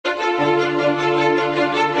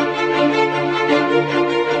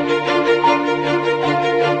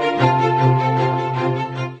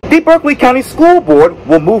Berkeley County School Board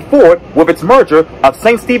will move forward with its merger of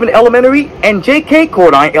St. Stephen Elementary and J.K.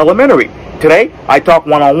 Gourdin Elementary. Today, I talk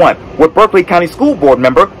one-on-one with Berkeley County School Board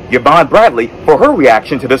member Yvonne Bradley for her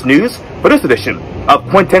reaction to this news for this edition of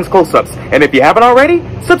Quintin's Close-Ups. And if you haven't already,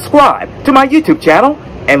 subscribe to my YouTube channel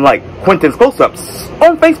and like Quintin's Close-Ups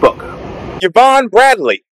on Facebook. Yvonne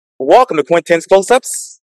Bradley, welcome to Quintin's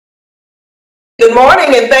Close-Ups. Good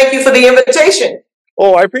morning, and thank you for the invitation.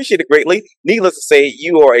 Oh, I appreciate it greatly. Needless to say,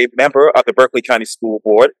 you are a member of the Berkeley County School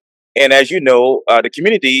Board. And as you know, the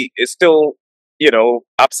community is still,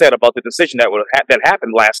 upset about the decision that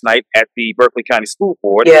happened last night at the Berkeley County School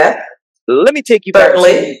Board. Yeah. Let me take you back.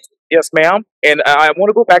 Yes, ma'am. And I want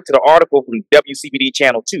to go back to the article from WCBD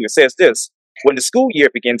Channel 2. It says this: when the school year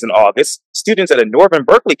begins in August, students at a Northern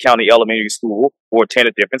Berkeley County Elementary School will attend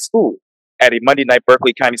a different school. At a Monday night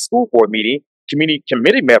Berkeley County School Board meeting, committee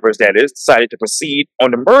members, that is, decided to proceed on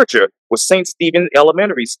the merger with St. Stephen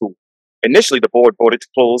Elementary School. Initially, the board voted to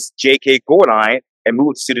close J.K. Gourdin and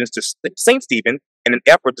move students to St. Stephen in an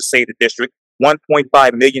effort to save the district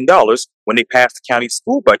 $1.5 million when they passed the county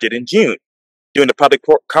school budget in June. During the public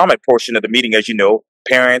comment portion of the meeting, as you know,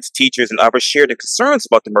 parents, teachers, and others shared their concerns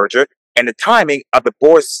about the merger and the timing of the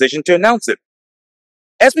board's decision to announce it.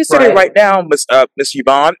 As we sit here right now, Ms.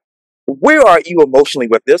 Yvonne, where are you emotionally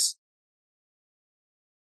with this?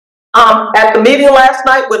 At the meeting last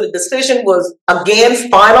night, when the decision was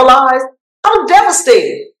again finalized, I'm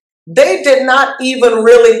devastated. They did not even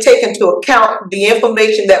really take into account the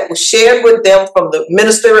information that was shared with them from the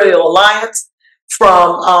Ministerial Alliance,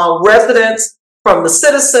 from residents, from the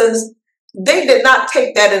citizens. They did not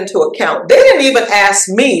take that into account. They didn't even ask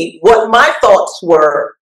me what my thoughts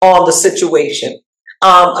were on the situation.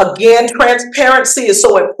 Again, transparency is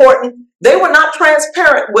so important. They were not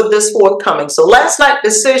transparent with this forthcoming. So last night's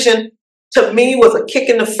decision to me was a kick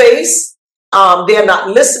in the face. They're not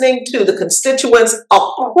listening to the constituents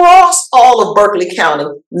across all of Berkeley County,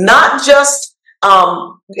 not just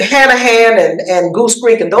Hanahan and Goose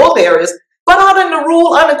Creek and those areas, but out in the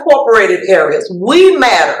rural unincorporated areas. We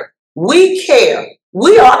matter. We care.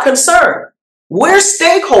 We are concerned. We're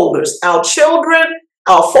stakeholders. Our children,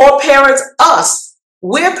 our foreparents, us.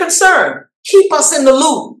 We're concerned. Keep us in the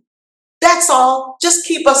loop. That's all. Just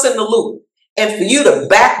keep us in the loop. And for you to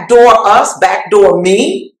backdoor us, backdoor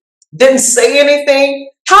me, didn't say anything,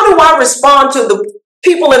 how do I respond to the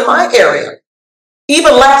people in my area?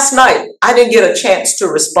 Even last night, I didn't get a chance to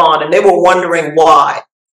respond, and they were wondering why.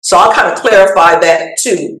 So I'll kind of clarify that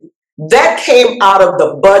too. That came out of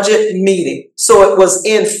the budget meeting. So it was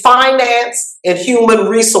in finance and human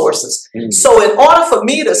resources. So in order for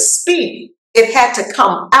me to speak, it had to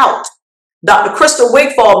come out. Dr. Crystal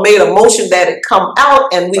Wakefall made a motion that it come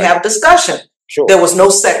out and we have discussion. Sure. There was no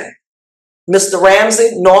second. Mr.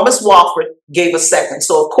 Ramsey, Normus Wofford gave a second.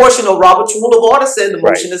 So of course, Robert's Rule of Order said the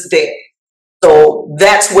motion is dead. So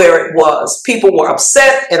that's where it was. People were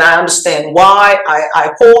upset, and I understand why.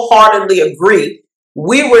 I wholeheartedly agree.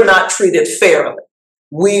 We were not treated fairly.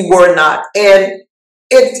 We were not. And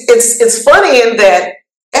it's funny in that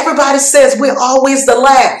everybody says we're always the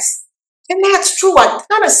last. And that's true. I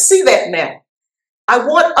kind of see that now. I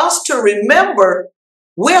want us to remember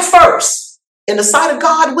we're first. In the sight of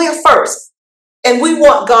God, we're first. And we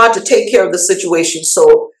want God to take care of the situation.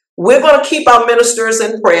 So we're going to keep our ministers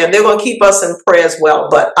in prayer, and they're going to keep us in prayer as well.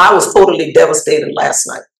 But I was totally devastated last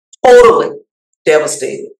night. Totally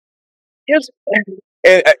devastated. Yes.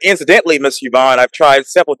 And incidentally, Ms. Yvonne, I've tried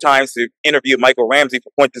several times to interview Michael Ramsey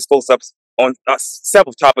for Quintin's Close-Ups on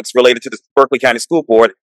several topics related to the Berkeley County School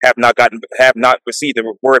Board. Have not received a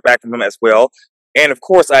word back from him as well. And of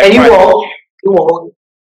course, you won't. Go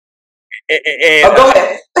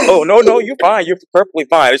ahead. Oh, no, you're fine. You're perfectly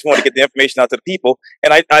fine. I just want to get the information out to the people.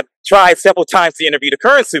 And I've tried several times to interview the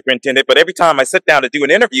current superintendent, but every time I sit down to do an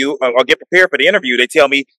interview or get prepared for the interview, they tell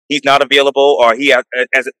me he's not available, or he has,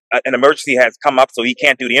 an emergency has come up, so he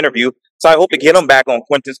can't do the interview. So I hope to get him back on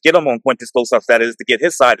Quintin's Close-Ups, that is, to get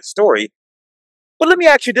his side of the story. But let me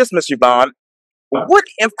ask you this, Ms. Yvonne. What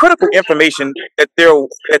critical information that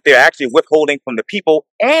they're actually withholding from the people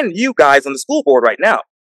and you guys on the school board right now?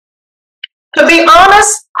 To be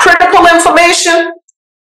honest, critical information,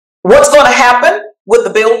 what's going to happen with the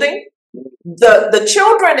building. The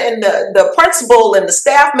children and the principal and the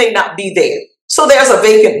staff may not be there. So there's a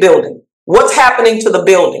vacant building. What's happening to the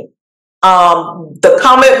building? The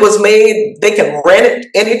comment was made, they can rent it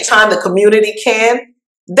anytime the community can.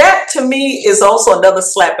 That to me is also another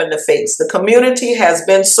slap in the face. The community has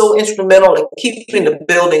been so instrumental in keeping the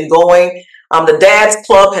building going. The Dad's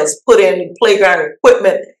Club has put in playground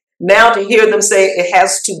equipment. Now to hear them say it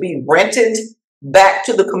has to be rented back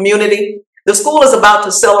to the community. The The school is about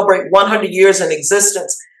to celebrate 100 years in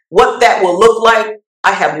existence. What that will look like,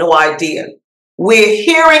 I have no idea. We're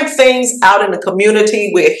hearing things out in the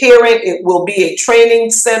community. We're hearing it will be a training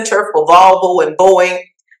center for Volvo and Boeing.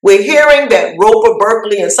 We're hearing that Roper,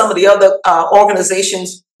 Berkeley, and some of the other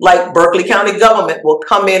organizations like Berkeley County government will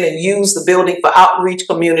come in and use the building for outreach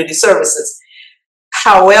community services.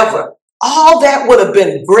 However, all that would have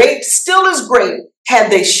been great, still is great,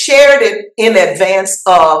 had they shared it in advance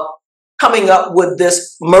of coming up with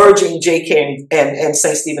this merging JK and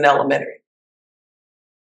St. Stephen Elementary.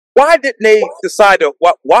 Why didn't they decide to,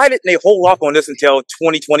 why didn't they hold off on this until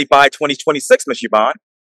 2025, 2026, Ms. Yvonne?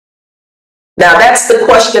 Now, that's the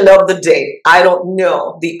question of the day. I don't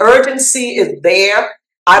know. The urgency is there.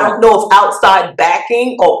 I don't know if outside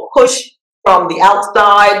backing or push from the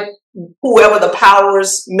outside, whoever the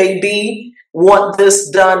powers may be, want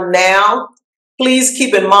this done now. Please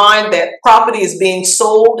keep in mind that property is being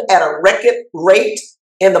sold at a record rate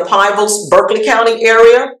in the Pineville, Berkeley County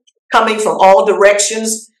area, coming from all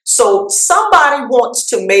directions. So somebody wants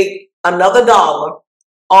to make another dollar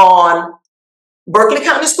on Berkeley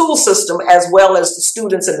County school system, as well as the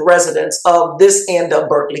students and residents of this end of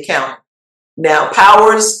Berkeley County. Now,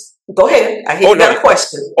 powers, go ahead. I hear you got a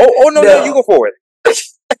question. No, you go for it.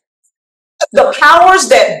 The powers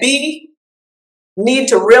that be need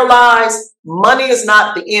to realize money is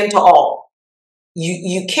not the end to all.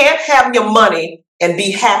 You can't have your money and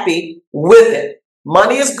be happy with it.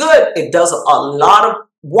 Money is good. It does a lot of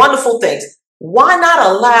wonderful things. Why not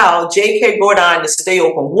allow J.K. Gourdin to stay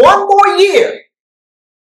open one more year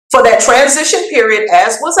for that transition period,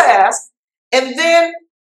 as was asked, and then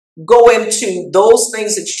go into those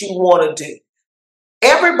things that you want to do?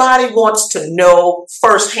 Everybody wants to know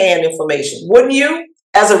firsthand information, wouldn't you?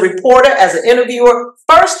 As a reporter, as an interviewer,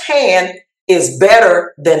 firsthand is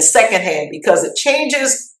better than secondhand because it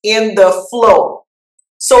changes in the flow.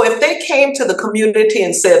 So if they came to the community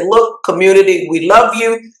and said, look, community, we love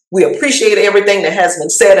you. We appreciate everything that has been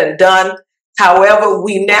said and done. However,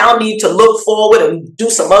 we now need to look forward and do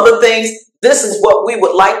some other things. This is what we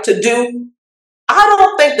would like to do. I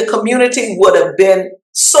don't think the community would have been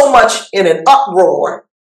so much in an uproar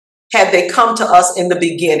had they come to us in the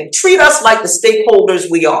beginning. Treat us like the stakeholders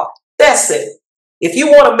we are. That's it. If you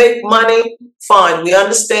want to make money, fine. We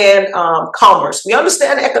understand commerce. We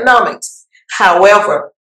understand economics.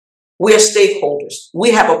 However, we're stakeholders.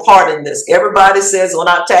 We have a part in this. Everybody says on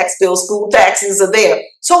our tax bill, school taxes are there.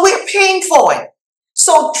 So we're paying for it.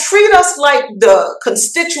 So treat us like the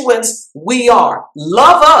constituents we are.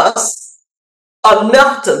 Love us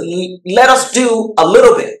enough to let us do a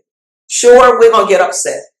little bit. Sure, we're going to get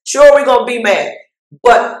upset. Sure, we're going to be mad.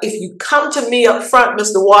 But if you come to me up front,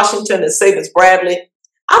 Mr. Washington, and say, Ms. Bradley,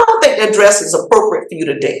 I don't think that dress is appropriate for you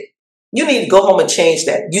today. You need to go home and change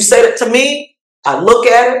that. You said it to me. I look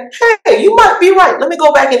at it. Hey, you might be right. Let me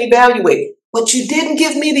go back and evaluate. But you didn't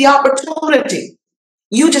give me the opportunity.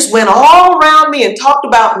 You just went all around me and talked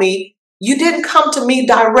about me. You didn't come to me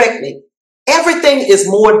directly. Everything is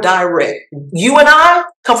more direct. You and I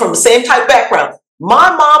come from the same type background.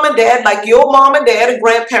 My mom and dad, like your mom and dad and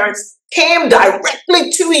grandparents, came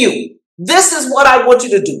directly to you. This is what I want you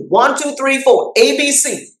to do. 1, 2, 3, 4,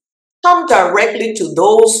 ABC. Come directly to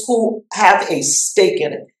those who have a stake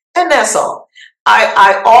in it. And that's all.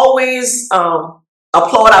 I always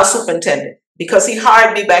applaud our superintendent because he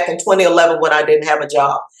hired me back in 2011 when I didn't have a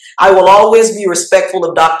job. I will always be respectful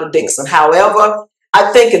of Dr. Dixon. However,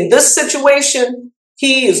 I think in this situation,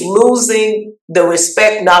 he is losing the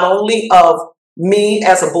respect not only of me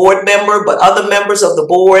as a board member, but other members of the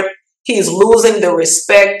board. He is losing the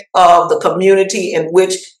respect of the community in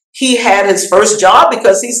which he had his first job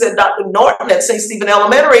because he said Dr. Norton at St. Stephen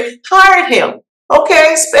Elementary hired him.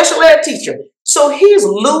 Okay, special ed teacher. So he's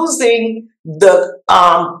losing the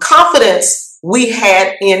confidence we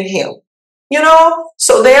had in him. You know,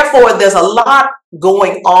 so therefore there's a lot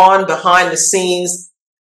going on behind the scenes.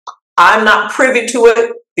 I'm not privy to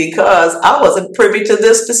it because I wasn't privy to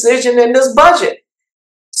this decision in this budget.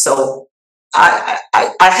 So I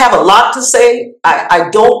have a lot to say. I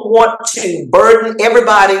don't want to burden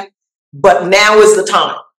everybody, but now is the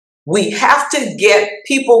time. We have to get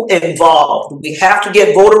people involved. We have to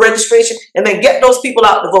get voter registration and then get those people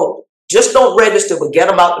out to vote. Just don't register, but get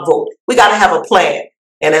them out to vote. We got to have a plan.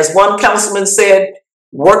 And as one councilman said,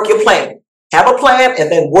 work your plan. Have a plan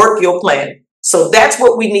and then work your plan. So that's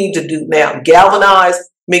what we need to do now. Galvanize,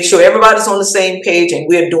 make sure everybody's on the same page and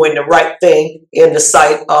we're doing the right thing in the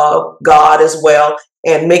sight of God as well,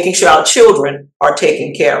 and making sure our children are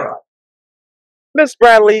taken care of. Ms.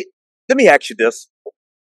 Bradley, let me ask you this.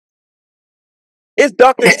 Is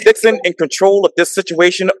Dr. Dixon in control of this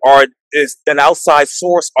situation, or is an outside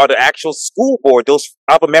source, or the actual school board, those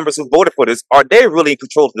other members who voted for this, are they really in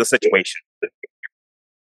control of the situation?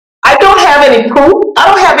 I don't have any proof. I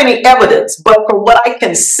don't have any evidence, but from what I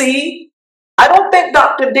can see, I don't think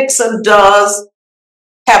Dr. Dixon does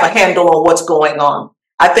have a handle on what's going on.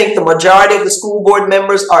 I think the majority of the school board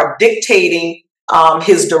members are dictating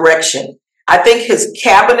his direction. I think his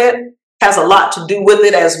cabinet has a lot to do with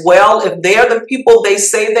it as well. If they're the people they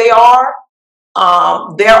say they are,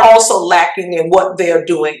 they're also lacking in what they're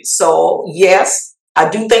doing. So yes, I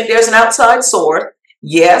do think there's an outside source.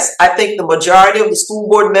 Yes, I think the majority of the school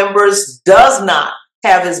board members does not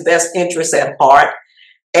have his best interests at heart.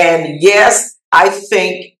 And yes, I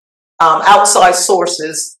think outside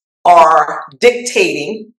sources are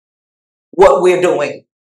dictating what we're doing.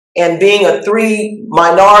 And being a 3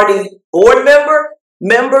 minority board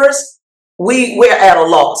members, we're at a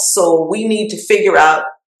loss. So we need to figure out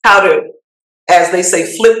how to, as they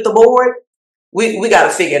say, flip the board. We got to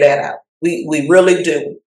figure that out. We really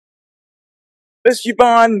do. Ms.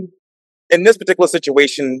 Yvonne, in this particular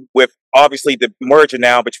situation, with obviously the merger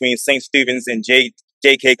now between St. Stephen's and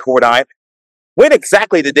J.K. Gourdin, when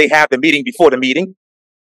exactly did they have the meeting before the meeting?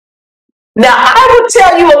 Now, I would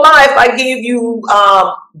tell you a lie if I gave you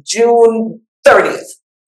June 30th.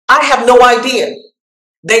 I have no idea.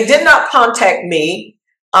 They did not contact me.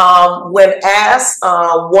 When asked,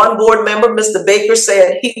 one board member, Mr. Baker,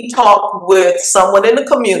 said he talked with someone in the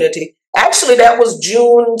community. Actually, that was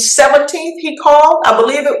June 17th he called, I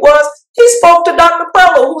believe it was. He spoke to Dr.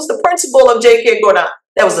 Prello, who's the principal of J.K. Gourdin.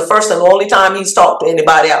 That was the first and only time he's talked to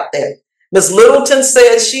anybody out there. Ms. Littleton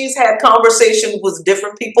says she's had conversations with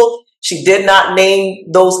different people. She did not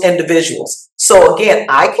name those individuals. So again,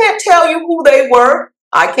 I can't tell you who they were.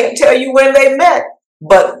 I can't tell you when they met.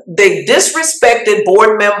 But they disrespected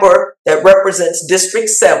board member that represents District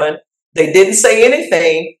 7. They didn't say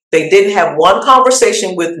anything. They didn't have one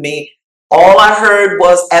conversation with me. All I heard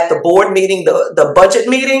was at the board meeting, the budget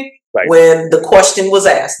meeting, right, when the question was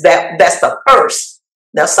asked. That's the first.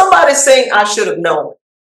 Now somebody's saying I should have known.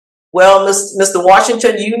 Well, Mr.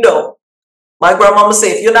 Washington, you know, my grandmama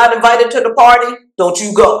said, if you're not invited to the party, don't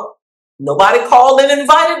you go. Nobody called and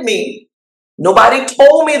invited me. Nobody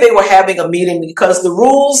told me they were having a meeting, because the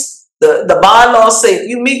rules, the bylaws say if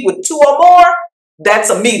you meet with 2 or more, that's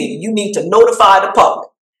a meeting. You need to notify the public.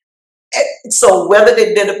 So whether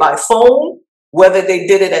they did it by phone, whether they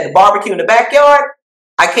did it at the barbecue in the backyard,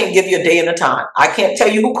 I can't give you a day and a time. I can't tell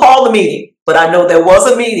you who called the meeting, but I know there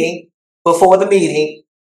was a meeting before the meeting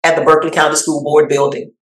at the Berkeley County School Board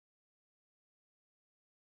building.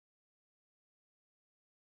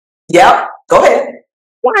 Yeah, go ahead.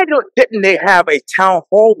 Why didn't they have a town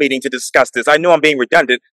hall meeting to discuss this? I know I'm being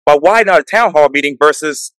redundant, but why not a town hall meeting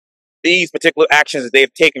versus these particular actions that they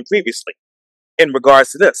have taken previously in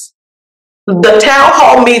regards to this? The town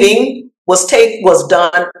hall meeting was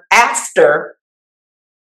done after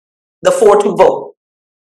the 4-2 vote.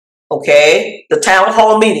 Okay, the town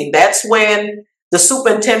hall meeting, that's when the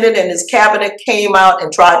superintendent and his cabinet came out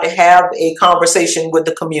and tried to have a conversation with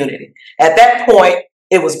the community. At that point,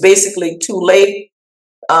 it was basically too late,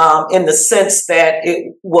 in the sense that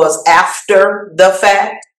it was after the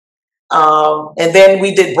fact. And then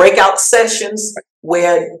we did breakout sessions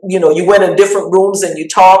where, you went in different rooms and you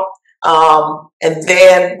talked. And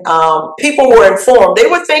then people were informed. They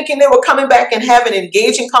were thinking they were coming back and having an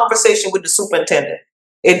engaging conversation with the superintendent.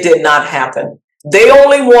 It did not happen. They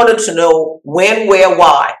only wanted to know when, where,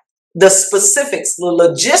 why. The specifics, the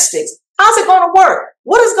logistics. How's it going to work?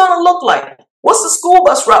 What is it going to look like? What's the school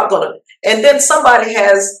bus route going to? And then somebody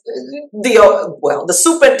has the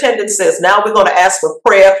superintendent says, now we're going to ask for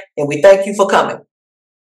prayer and we thank you for coming.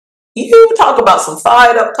 You talk about some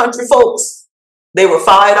fired up country folks. They were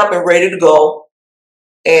fired up and ready to go,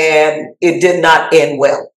 and it did not end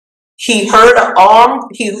well. He heard a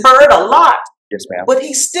lot. Yes, ma'am. But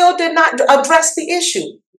he still did not address the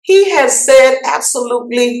issue. He has said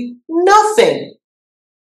absolutely nothing.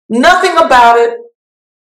 Nothing about it.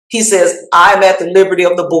 He says, I'm at the liberty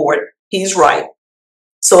of the board. He's right.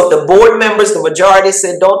 So if the board members, the majority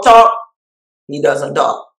said don't talk, he doesn't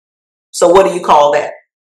talk. So what do you call that?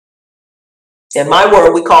 In my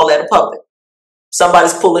world, we call that a puppet.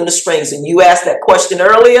 Somebody's pulling the strings. And you asked that question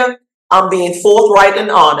earlier. I'm being forthright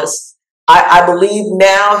and honest. I believe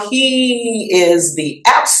now he is the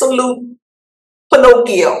absolute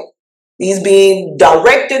Pinocchio. He's being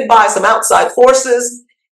directed by some outside forces.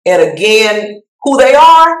 And again, who they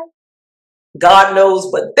are, God knows,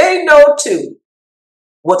 but they know too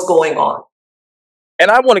what's going on. And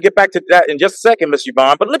I want to get back to that in just a second, Ms.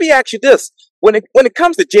 Yvonne, but let me ask you this. When it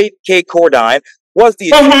comes to J.K. Gourdin, Was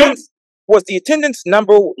the attendance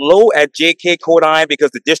number low at JK Gourdin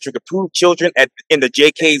because the district approved children in the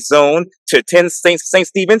JK zone to attend St.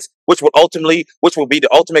 Stephen's, which will be the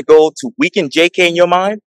ultimate goal to weaken JK in your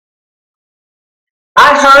mind?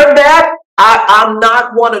 I heard that. I'm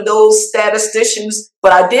not one of those statisticians,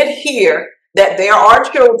 but I did hear that there are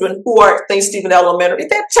children who are at St. Stephen Elementary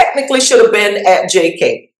that technically should have been at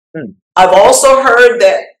JK. I've also heard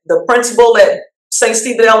that the principal at St.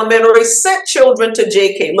 Stephen Elementary sent children to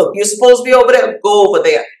JK. Look, you're supposed to be over there, go over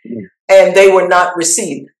there. And they were not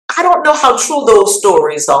received. I don't know how true those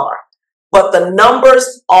stories are, but the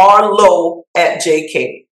numbers are low at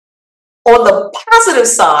JK. On the positive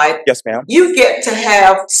side, yes, ma'am, you get to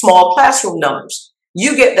have small classroom numbers.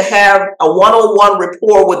 You get to have a one-on-one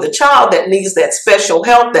rapport with the child that needs that special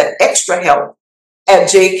help, that extra help at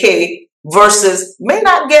JK versus may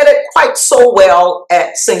not get it quite so well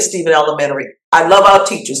at St. Stephen Elementary. I love our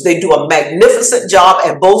teachers. They do a magnificent job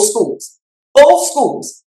at both schools. Both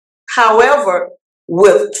schools. However,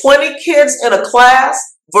 with 20 kids in a class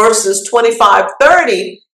versus 25,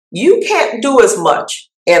 30, you can't do as much.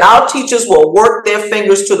 And our teachers will work their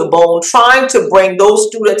fingers to the bone trying to bring those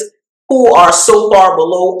students who are so far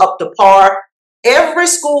below up to par. Every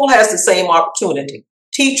school has the same opportunity.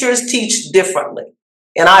 Teachers teach differently.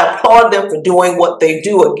 And I applaud them for doing what they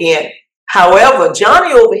do again. However,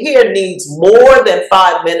 Johnny over here needs more than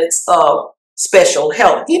 5 minutes of special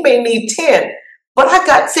help. He may need 10, but I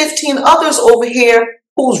got 15 others over here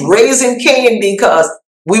who's raising Cain because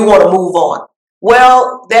we want to move on.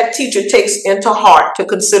 Well, that teacher takes into heart, to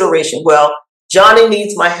consideration, well, Johnny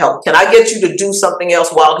needs my help. Can I get you to do something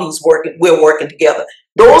else while we're working together?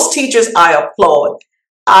 Those teachers I applaud.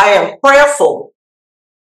 I am prayerful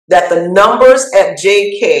that the numbers at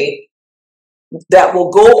JK that will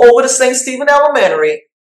go over to St. Stephen Elementary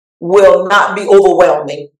will not be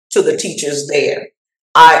overwhelming to the teachers there.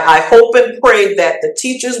 I hope and pray that the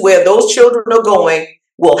teachers where those children are going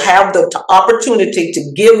will have the opportunity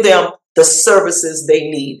to give them the services they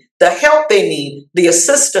need, the help they need, the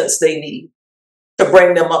assistance they need to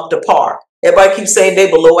bring them up to par. Everybody keeps saying they're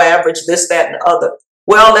below average, this, that, and the other.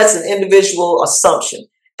 Well, that's an individual assumption.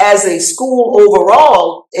 As a school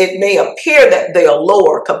overall, it may appear that they are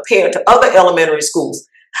lower compared to other elementary schools.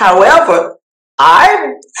 However,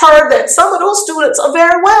 I've heard that some of those students are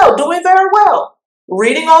doing very well,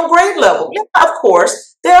 reading on grade level. Yeah, of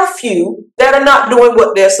course, there are a few that are not doing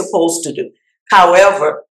what they're supposed to do.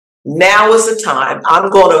 However, now is the time. I'm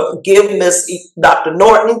going to give Miss Dr.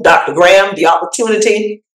 Norton, Dr. Graham, the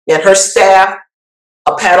opportunity and her staff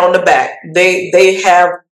a pat on the back. They have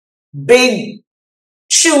big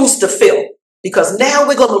shoes to fill because now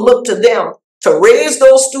we're going to look to them to raise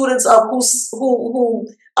those students up who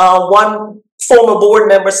one former board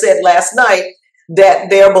member said last night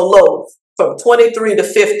that they're below from 23 to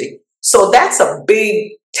 50. So that's a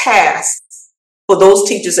big task for those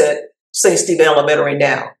teachers at St. Stephen Elementary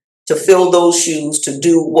now, to fill those shoes, to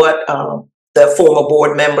do what the former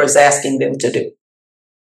board member is asking them to do.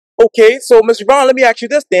 Okay, so Mr. Yvonne, let me ask you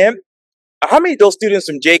this then. How many of those students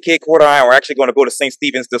from JK Gourdin are actually going to go to St.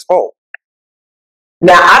 Stephen's this fall?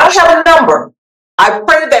 Now, I don't have a number. I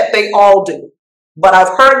pray that they all do. But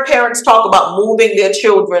I've heard parents talk about moving their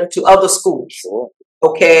children to other schools. Sure.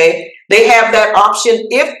 Okay? They have that option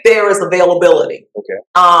if there is availability. Okay.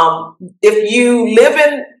 If you live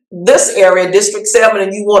in this area, District 7,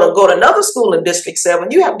 and you want to go to another school in District 7,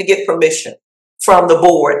 you have to get permission from the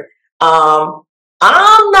board.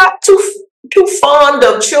 I'm not too fond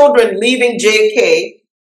of children leaving JK,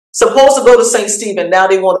 supposed to go to St. Stephen, now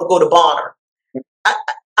they want to go to Bonner.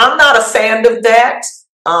 I'm not a fan of that.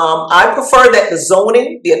 I prefer that the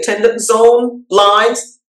zoning, the attendance zone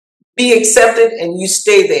lines be accepted and you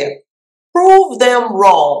stay there. Prove them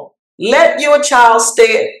wrong. Let your child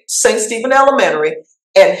stay at St. Stephen Elementary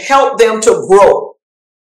and help them to grow.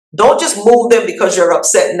 Don't just move them because you're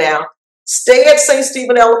upset now. Stay at St.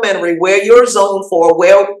 Stephen Elementary where you're zoned for,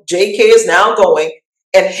 where JK is now going,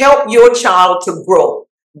 and help your child to grow.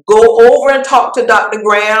 Go over and talk to Dr.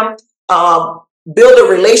 Graham, build a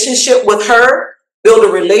relationship with her, build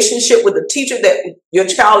a relationship with the teacher that your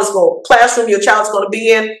child is going, classroom your child's going to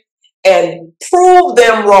be in, and prove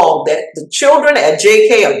them wrong that the children at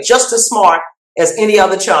JK are just as smart as any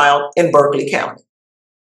other child in Berkeley County.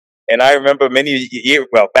 And I remember many years,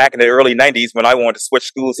 back in the early 90s, when I wanted to switch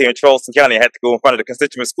schools here in Charleston County, I had to go in front of the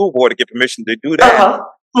constituent school board to get permission to do that.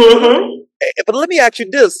 But let me ask you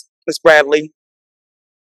this, Ms. Bradley.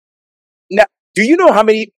 Now, do you know how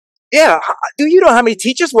many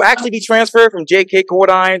teachers will actually be transferred from JK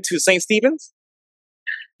Gourdin to St. Stephen's?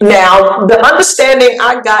 Now, the understanding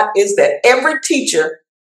I got is that every teacher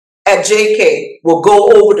at JK will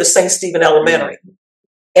go over to St. Stephen Elementary.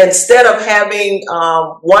 Instead of having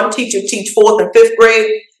one teacher teach 4th and 5th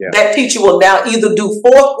grade, that teacher will now either do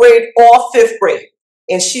 4th grade or 5th grade.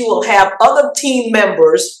 And she will have other team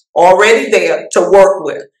members already there to work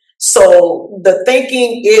with. So the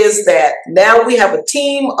thinking is that now we have a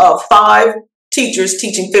team of 5 teachers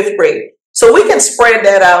teaching 5th grade. So we can spread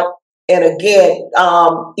that out and again,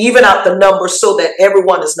 even out the numbers so that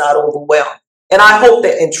everyone is not overwhelmed. And I hope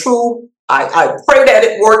that I pray that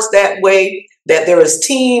it works that way, that there is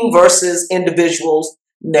team versus individuals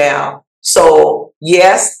now. So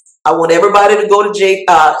yes, I want everybody to go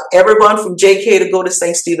to everyone from JK to go to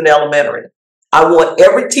St. Stephen Elementary. I want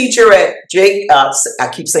every teacher at I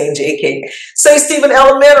keep saying JK, St. Stephen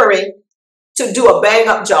Elementary to do a bang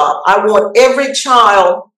up job. I want every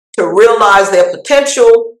child to realize their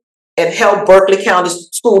potential and help Berkeley County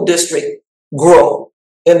School District grow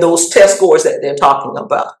in those test scores that they're talking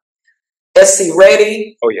about. SC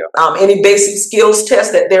ready, any basic skills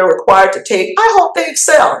test that they're required to take, I hope they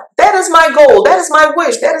excel. That is my goal. That is my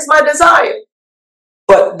wish. That is my desire.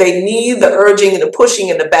 But they need the urging and the pushing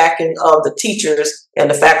and the backing of the teachers and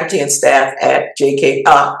the faculty and staff at JK,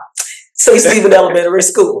 St. Stephen Elementary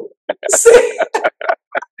School.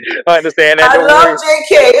 I understand that. I love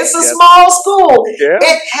JK. It's a small school.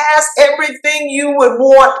 It has everything you would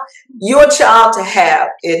want your child to have.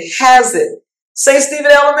 It has it. St.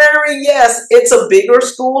 Stephen Elementary, yes, it's a bigger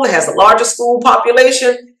school. It has a larger school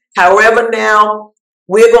population. However, now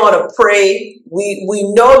we're going to pray. We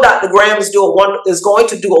know Dr. Graham is going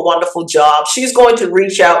to do a wonderful job. She's going to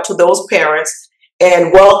reach out to those parents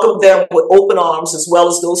and welcome them with open arms as well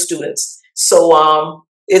as those students. So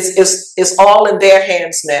it's all in their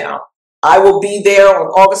hands now. I will be there on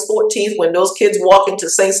August 14th when those kids walk into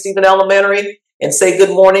St. Stephen Elementary and say good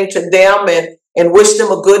morning to them and wish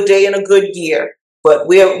them a good day and a good year. But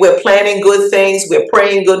we're planning good things. We're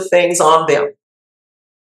praying good things on them.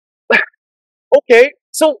 Okay,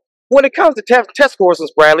 so when it comes to test scores,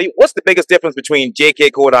 Ms. Bradley, what's the biggest difference between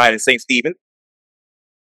JK, Gourdin, and St. Stephen?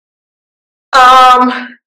 I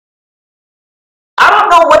don't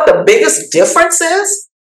know what the biggest difference is,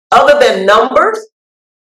 other than numbers.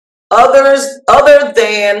 Other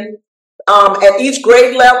than at each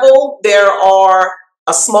grade level, there are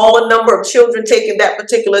a smaller number of children taking that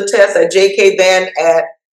particular test at JK than at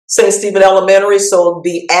St. Stephen Elementary. So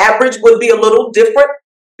the average would be a little different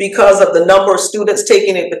because of the number of students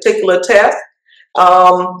taking a particular test.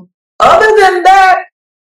 Other than that,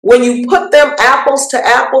 when you put them apples to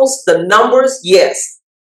apples, the numbers, yes,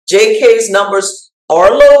 JK's numbers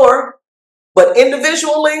are lower, but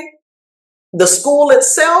individually, the school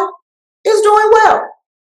itself is doing well.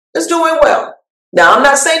 It's doing well. Now, I'm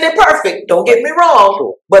not saying they're perfect, don't get me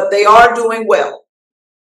wrong, but they are doing well.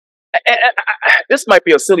 This might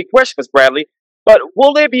be a silly question, Ms. Bradley, but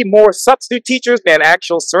will there be more substitute teachers than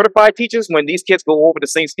actual certified teachers when these kids go over to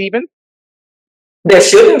St. Stephen? There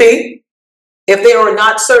shouldn't be. If they are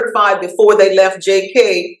not certified before they left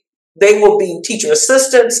JK, they will be teacher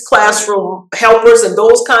assistants, classroom helpers, and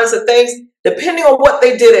those kinds of things. Depending on what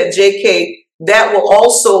they did at JK, that will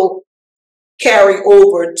also carry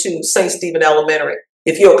over to St. Stephen Elementary.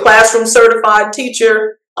 If you're a classroom certified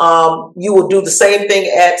teacher, you will do the same thing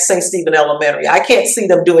at St. Stephen Elementary. I can't see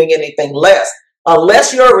them doing anything less.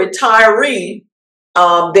 Unless you're a retiree,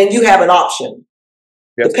 then you have an option.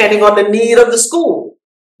 Depending on the need of the school,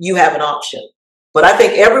 you have an option. But I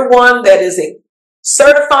think everyone that is a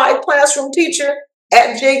certified classroom teacher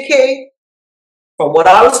at JK, from what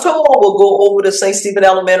I was told, will go over to St. Stephen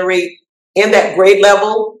Elementary in that grade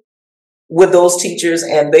level with those teachers,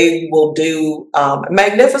 and they will do a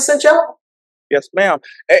magnificent job. Yes, ma'am.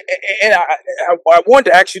 And I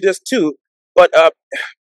wanted to ask you this too, but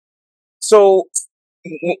so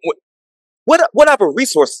what other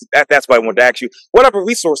resources? That's what I wanted to ask you. What other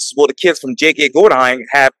resources will the kids from JK Gourdin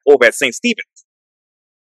have over at St. Stephen's?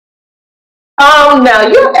 Now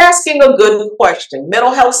you're asking a good question.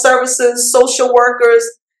 Mental health services, social workers,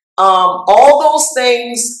 all those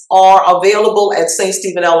things are available at St.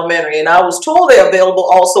 Stephen Elementary, and I was told they're available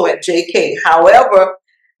also at JK. However,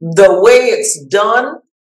 the way it's done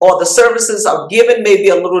or the services are given may be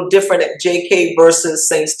a little different at JK versus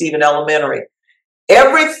St. Stephen Elementary.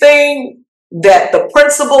 Everything that the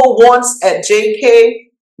principal wants at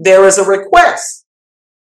JK, there is a request.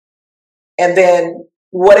 And then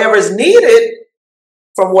whatever is needed,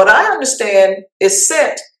 from what I understand, is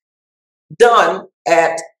done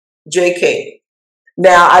at JK.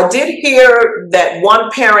 Now, I did hear that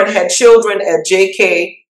one parent had children at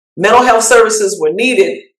JK. Mental health services were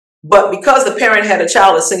needed, but because the parent had a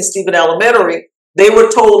child at St. Stephen Elementary, They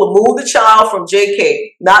were told to move the child from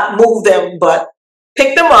JK, not move them, but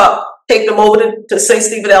pick them up, take them over to St.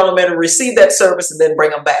 Stephen Elementary, receive that service, and then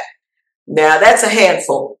bring them back. Now, that's a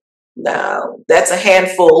handful. Now, that's a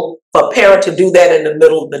handful for a parent to do that in the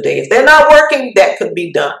middle of the day. If they're not working, that could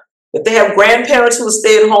be done. If they have grandparents who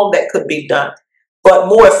stay at home, that could be done. But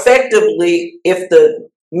more effectively, if the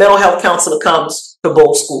mental health counselor comes to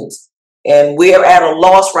both schools. And we're at a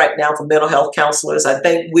loss right now for mental health counselors. I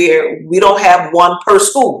think we don't have one per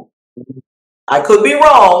school. I could be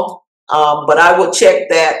wrong, but I will check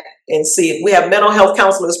that and see if we have mental health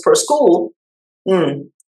counselors per school.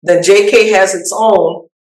 Then JK has its own,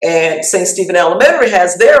 and St. Stephen Elementary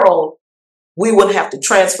has their own. We wouldn't have to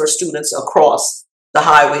transfer students across the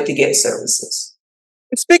highway to get services.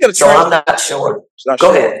 And speaking of, so I'm not sure.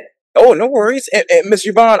 Go ahead. Oh, no worries. And Ms.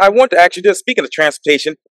 Yvonne, I want to ask you this. Speaking of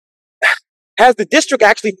transportation, has the district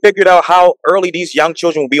actually figured out how early these young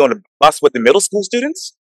children will be on the bus with the middle school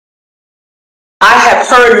students? I have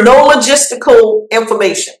heard no logistical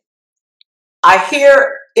information. I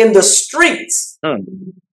hear in the streets,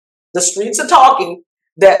 the streets are talking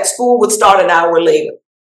that school would start an hour later.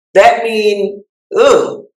 That means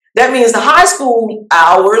the high school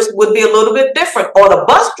hours would be a little bit different, or the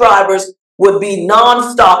bus drivers would be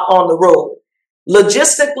nonstop on the road.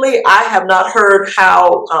 Logistically, I have not heard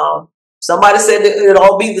how. Somebody said that it'll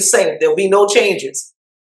all be the same. There'll be no changes.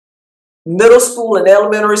 Middle school and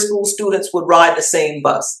elementary school students would ride the same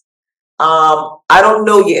bus. I don't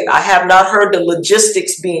know yet. I have not heard the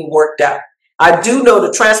logistics being worked out. I do know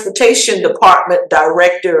the transportation department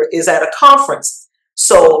director is at a conference.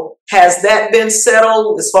 So has that been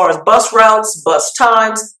settled as far as bus routes, bus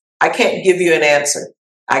times? I can't give you an answer.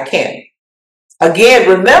 I can't. Again,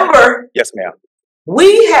 remember. Yes, ma'am.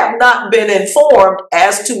 We have not been informed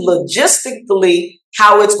as to logistically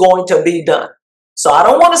how it's going to be done. So I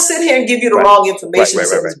don't want to sit here and give you the wrong information.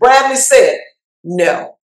 So as Bradley said,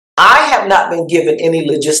 no, I have not been given any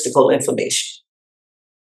logistical information.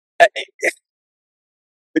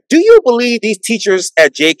 Do you believe these teachers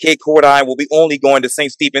at JK Gourdin will be only going to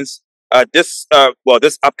St. Stephen's this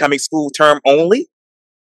upcoming school term only?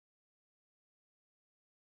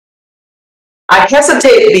 I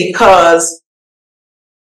hesitate because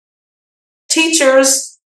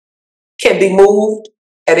teachers can be moved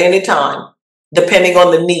at any time, depending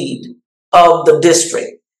on the need of the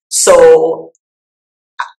district. So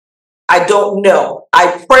I don't know.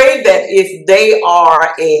 I pray that if they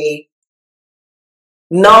are a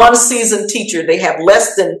non-seasoned teacher, they have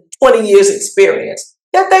less than 20 years experience,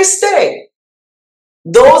 that they stay.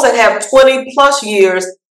 Those that have 20 plus years,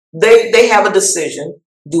 they have a decision.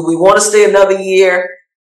 Do we want to stay another year?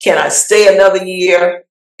 Can I stay another year?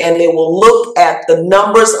 And they will look at the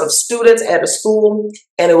numbers of students at a school,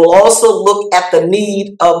 and it will also look at the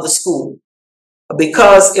need of the school.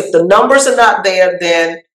 Because if the numbers are not there,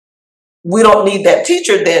 then we don't need that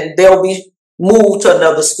teacher, then they'll be moved to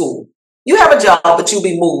another school. You have a job, but you'll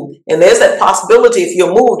be moved. And there's that possibility if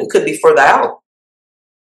you're moved, it could be further out.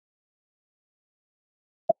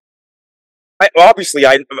 Obviously,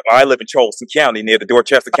 I live in Charleston County near the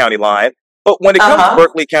Dorchester County line. But when it comes to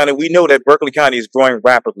Berkeley County, we know that Berkeley County is growing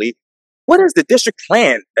rapidly. What is the district's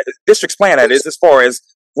plan that is as far as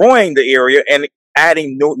growing the area and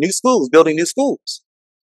adding new schools, building new schools?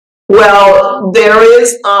 Well, there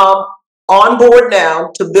is on board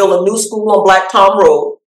now to build a new school on Black Tom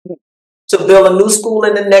Road, to build a new school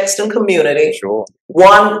in the Nexton community. Sure.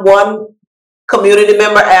 One community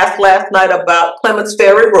member asked last night about Clements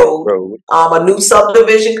Ferry Road. A new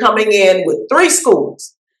subdivision coming in with 3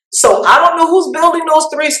 schools. So I don't know who's building those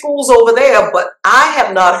 3 schools over there, but I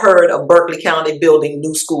have not heard of Berkeley County building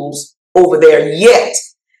new schools over there yet.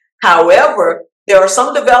 However, there are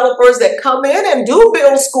some developers that come in and do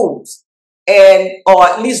build schools, or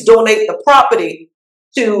at least donate the property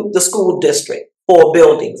to the school district for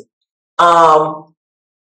buildings. I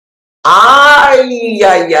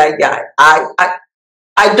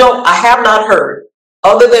have not heard,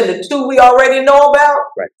 other than the 2 we already know about.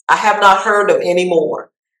 I have not heard of any more.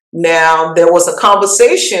 Now, there was a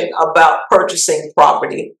conversation about purchasing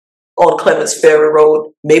property on Clements Ferry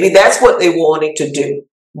Road. Maybe that's what they wanted to do.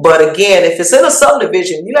 But again, if it's in a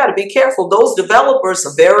subdivision, you got to be careful. Those developers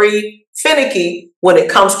are very finicky when it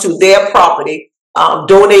comes to their property,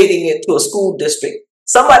 donating it to a school district.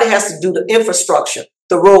 Somebody has to do the infrastructure,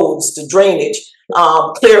 the roads, the drainage,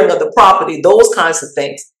 clearing of the property, those kinds of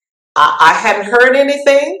things. I hadn't heard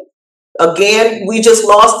anything. Again, we just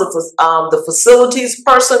lost the facilities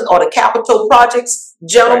person or the capital projects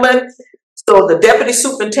gentleman. So the deputy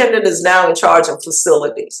superintendent is now in charge of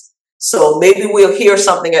facilities. So maybe we'll hear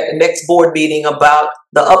something at the next board meeting about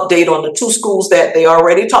the update on the 2 schools that they're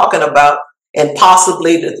already talking about, and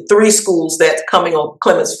possibly the 3 schools that's coming on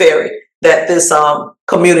Clements Ferry that this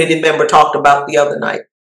community member talked about the other night.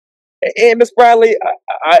 And Ms. Bradley,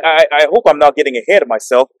 I hope I'm not getting ahead of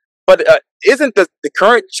myself, but isn't the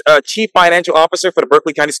current chief financial officer for the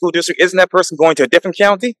Berkeley County School District, isn't that person going to a different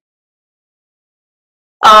county?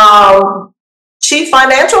 Chief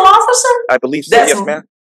financial officer? I believe so. Yes, ma'am.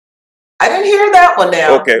 I didn't hear that one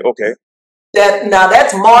now. Okay.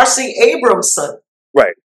 That's Marcy Abramson.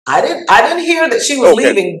 Right. I didn't hear that she was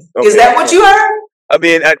leaving. Okay. Is that what you heard? I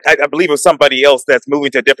mean, I believe it was somebody else that's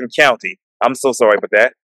moving to a different county. I'm so sorry about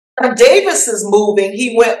that. Davis is moving.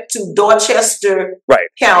 He went to Dorchester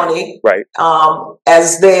County, right,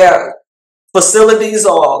 as their facilities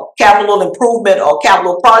or capital improvement or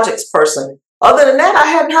capital projects person. Other than that, I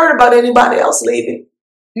hadn't heard about anybody else leaving.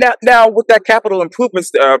 Now, with that capital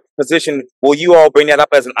improvements position, will you all bring that up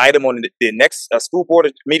as an item on the next school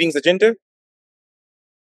board meetings agenda?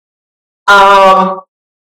 I'm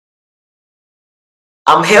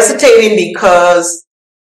hesitating because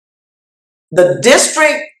the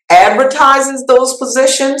district advertises those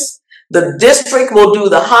positions. The district will do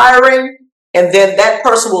the hiring, and then that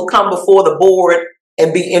person will come before the board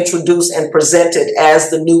and be introduced and presented as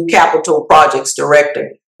the new capital projects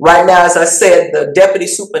director. Right now, as I said, the deputy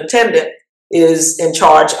superintendent is in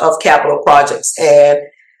charge of capital projects, and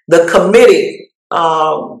the committee,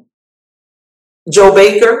 Joe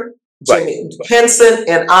Baker, Jimmy Henson,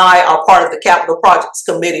 and I are part of the capital projects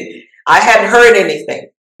committee. I hadn't heard anything.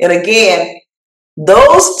 And again, the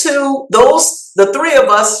 3 of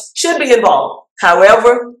us should be involved.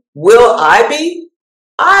 However, will I be?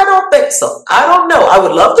 I don't think so. I don't know. I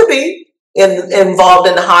would love to be involved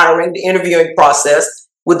in the hiring, the interviewing process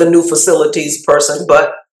with the new facilities person,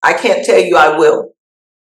 but I can't tell you I will.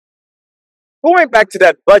 Going back to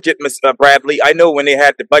that budget, Ms. Bradley, I know when they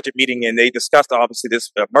had the budget meeting and they discussed obviously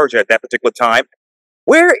this merger at that particular time,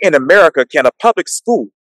 where in America can a public school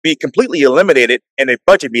be completely eliminated in a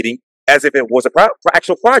budget meeting as if it was a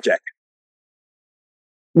actual project?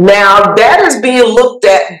 Now, that is being looked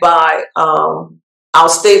at by our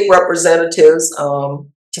state representatives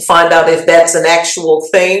to find out if that's an actual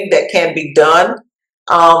thing that can be done.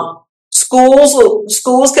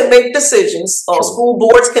 Schools can make decisions, or school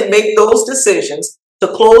boards can make those decisions to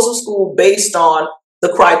close a school based on the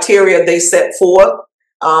criteria they set forth.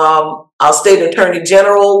 Our state attorney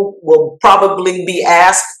general will probably be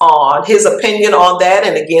asked on his opinion on that.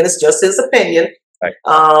 And again, it's just his opinion. Right.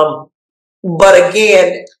 But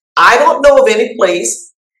again, I don't know of any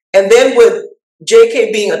place. And then with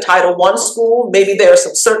JK being a Title I school, maybe there are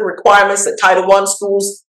some certain requirements that Title I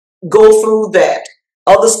schools go through that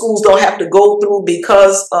other schools don't have to go through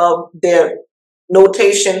because of their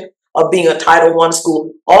notation of being a Title I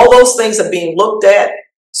school. All those things are being looked at.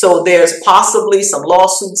 So there's possibly some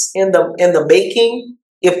lawsuits in the making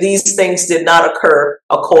if these things did not occur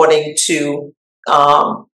according to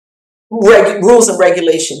rules and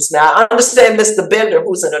regulations. Now, I understand Mr. Bender,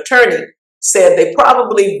 who's an attorney, said they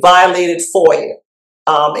probably violated FOIA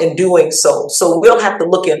in doing so. So we'll have to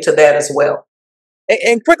look into that as well.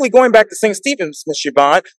 And quickly going back to St. Stephen's, Ms.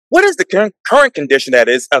 Yvonne, what is the current condition that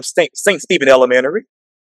is of St. Stephen Elementary?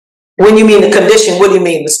 When you mean the condition, what do you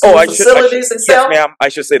mean? The school facilities itself? Yes, ma'am. I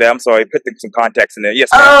should say that. I'm sorry. Put some context in there. Yes,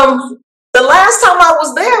 ma'am. The last time I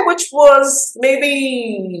was there, which was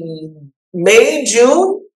maybe May,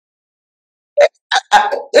 June,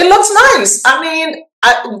 it looks nice. I mean,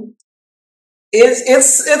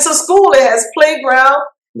 it's a school. It has playground.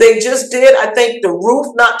 They just did, I think, the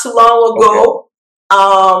roof not too long ago.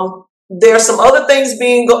 Okay. There's some other things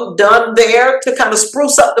being done there to kind of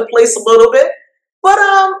spruce up the place a little bit. But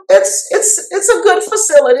it's a good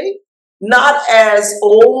facility, not as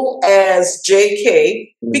old as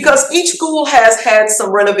JK, because each school has had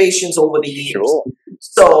some renovations over the years. Sure.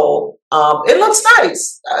 So it looks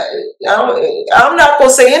nice. I'm not going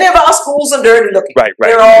to say any of our schools are dirty looking. Right.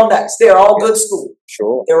 They're all nice. They're all good schools.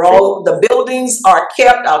 Sure. The buildings are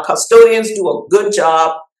kept. Our custodians do a good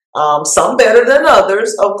job. Some better than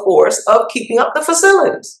others, of course, of keeping up the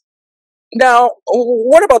facilities. Now,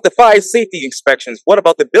 what about the 5 safety inspections? What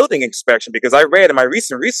about the building inspection? Because I read in my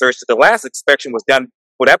recent research that the last inspection was done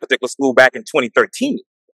for that particular school back in 2013.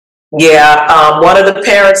 Yeah, one of the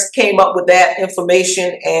parents came up with that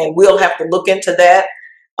information, and we'll have to look into that.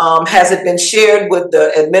 Has it been shared with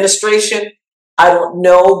the administration? I don't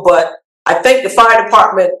know, but I think the fire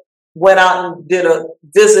department went out and did a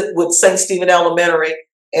visit with St. Stephen Elementary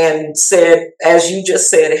and said, as you just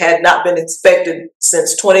said, it had not been inspected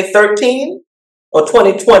since 2013 or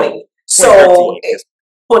 2020. So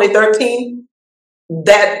 2013.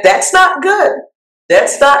 That's not good.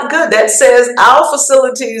 That's not good. That says our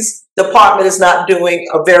facilities department is not doing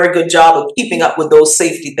a very good job of keeping up with those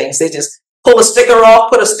safety things. They just pull a sticker off,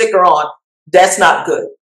 put a sticker on. That's not good.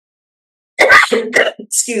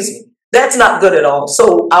 Excuse me. That's not good at all.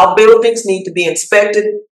 So our buildings need to be inspected.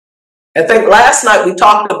 I think last night we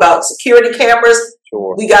talked about security cameras.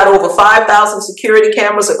 Sure. We got over 5,000 security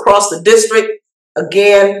cameras across the district.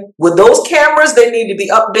 Again, with those cameras, they need to be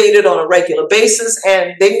updated on a regular basis,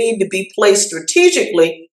 and they need to be placed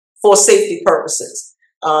strategically for safety purposes,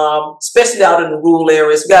 especially out in the rural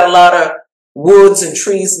areas. We got a lot of woods and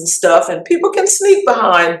trees and stuff, and people can sneak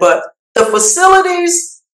behind, but the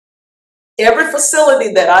facilities, every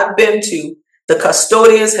facility that I've been to, the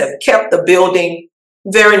custodians have kept the building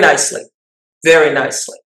very nicely, very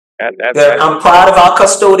nicely. I'm proud of our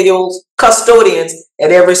custodians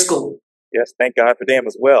at every school. Yes, thank God for them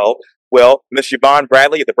as well. Well, Ms. Yvonne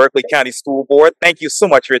Bradley at the Berkeley County School Board, thank you so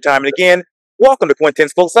much for your time. And again, welcome to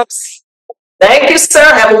Quintin's Close-Ups. Thank you, sir.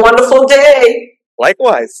 Have a wonderful day.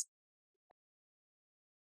 Likewise.